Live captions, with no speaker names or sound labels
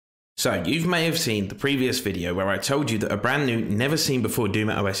So you may have seen the previous video where I told you that a brand new never seen before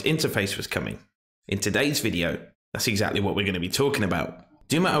DumaOS interface was coming. In today's video, that's exactly what we're going to be talking about.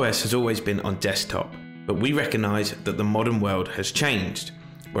 DumaOS has always been on desktop, but we recognise that the modern world has changed.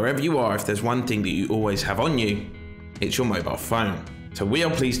 Wherever you are, if there's one thing that you always have on you, it's your mobile phone. So we are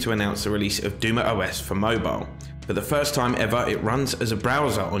pleased to announce the release of DumaOS for mobile. For the first time ever, it runs as a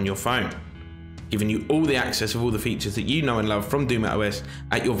browser on your phone, giving you all the access of all the features that you know and love from DumaOS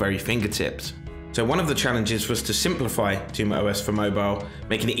at your very fingertips. So one of the challenges was to simplify DumaOS for mobile,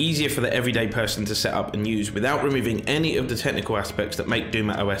 making it easier for the everyday person to set up and use without removing any of the technical aspects that make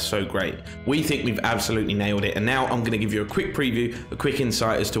DumaOS so great. We think we've absolutely nailed it, and now I'm going to give you a quick preview, a quick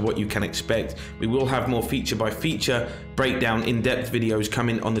insight as to what you can expect. We will have more feature by feature breakdown, in-depth videos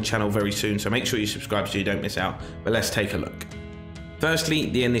coming on the channel very soon, so make sure you subscribe so you don't miss out. But let's take a look. Firstly,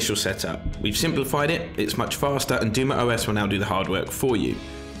 the initial setup. We've simplified it, it's much faster, and DumaOS will now do the hard work for you.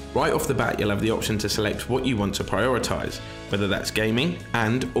 Right off the bat, you'll have the option to select what you want to prioritize, whether that's gaming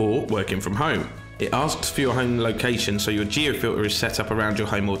and/or working from home. It asks for your home location, so your Geo Filter is set up around your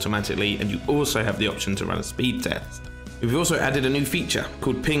home automatically, and you also have the option to run a speed test. We've also added a new feature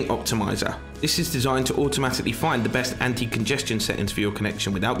called Ping Optimizer. This is designed to automatically find the best anti-congestion settings for your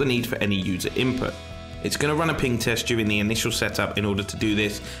connection without the need for any user input. It's going to run a ping test during the initial setup in order to do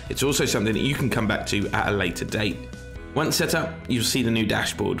this. It's also something that you can come back to at a later date. Once set up, you'll see the new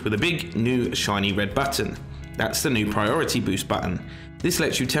dashboard with a big new shiny red button. That's the new priority boost button. This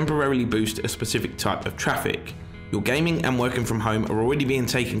lets you temporarily boost a specific type of traffic. Your gaming and working from home are already being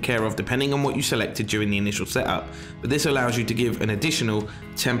taken care of depending on what you selected during the initial setup, but this allows you to give an additional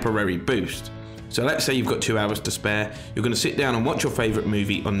temporary boost. So let's say you've got 2 hours to spare, you're going to sit down and watch your favourite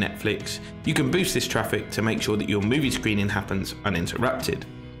movie on Netflix. You can boost this traffic to make sure that your movie screening happens uninterrupted.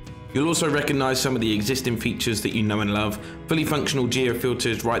 You'll also recognise some of the existing features that you know and love. Fully functional Geo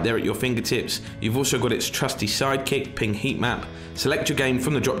Filters right there at your fingertips. You've also got its trusty sidekick, Ping Heatmap. Select your game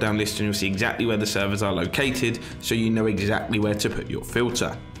from the drop down list and you'll see exactly where the servers are located, so you know exactly where to put your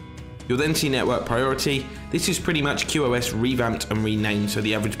filter. You'll then see Network Priority. This is pretty much QoS revamped and renamed so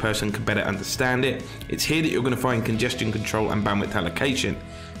the average person can better understand it. It's here that you're going to find Congestion Control and Bandwidth Allocation.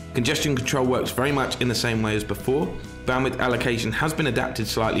 Congestion Control works very much in the same way as before. Bandwidth Allocation has been adapted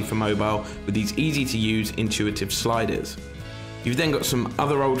slightly for mobile with these easy to use intuitive sliders. You've then got some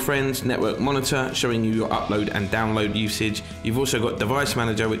other old friends, Network Monitor showing you your upload and download usage. You've also got Device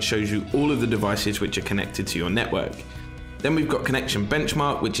Manager, which shows you all of the devices which are connected to your network. Then we've got Connection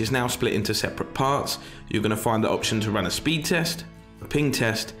Benchmark, which is now split into separate parts. You're going to find the option to run a speed test, a ping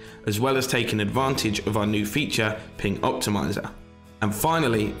test, as well as taking advantage of our new feature, Ping Optimizer. And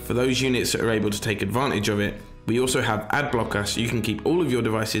finally, for those units that are able to take advantage of it, we also have Ad Blocker, so you can keep all of your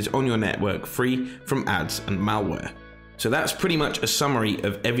devices on your network free from ads and malware. So that's pretty much a summary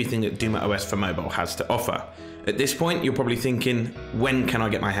of everything that DumaOS for mobile has to offer. At this point, you're probably thinking, when can I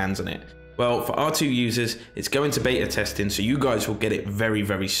get my hands on it? Well, for R2 users, it's going to beta testing, so you guys will get it very,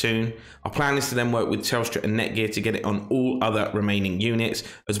 very soon. Our plan is to then work with Telstra and Netgear to get it on all other remaining units,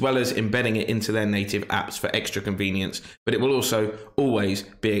 as well as embedding it into their native apps for extra convenience, but it will also always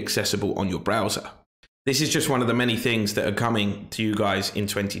be accessible on your browser. This is just one of the many things that are coming to you guys in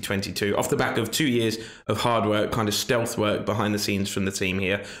 2022 off the back of 2 years of hard work, kind of stealth work behind the scenes from the team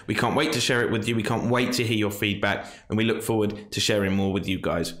here. We can't wait to share it with you. We can't wait to hear your feedback, and we look forward to sharing more with you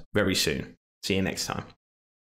guys very soon. See you next time.